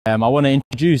I want to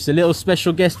introduce a little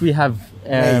special guest we have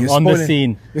on the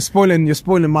scene. You're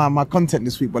spoiling my content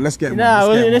this week, but let's get him. Nah,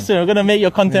 listen, we're gonna make your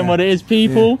content what it is,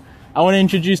 people. I want to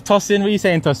introduce Tosin. What are you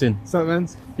saying, Tosin? What's up, man?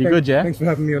 You good, yeah? Thanks for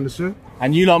having me on the show.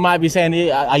 And you lot might be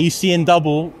saying, are you seeing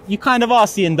double? You kind of are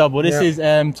seeing double. This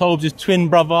is Tob's twin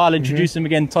brother. I'll introduce him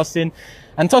again, Tosin.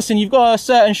 And Tosin, you've got a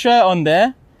certain shirt on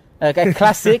there, a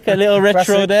classic, a little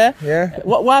retro there. Yeah.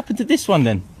 What happened to this one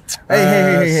then?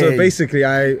 Hey. So basically,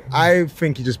 I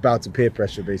think you just bowed to peer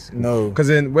pressure, basically. No. Because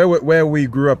in where we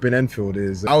grew up in Enfield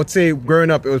is, I would say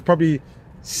growing up, it was probably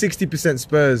 60%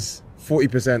 Spurs,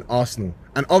 40% Arsenal.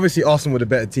 And obviously Arsenal were the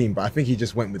better team, but I think he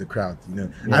just went with the crowd, you know.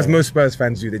 As most Spurs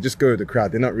fans do, they just go with the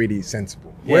crowd. They're not really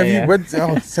sensible. Where have you,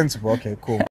 oh, sensible, okay, cool.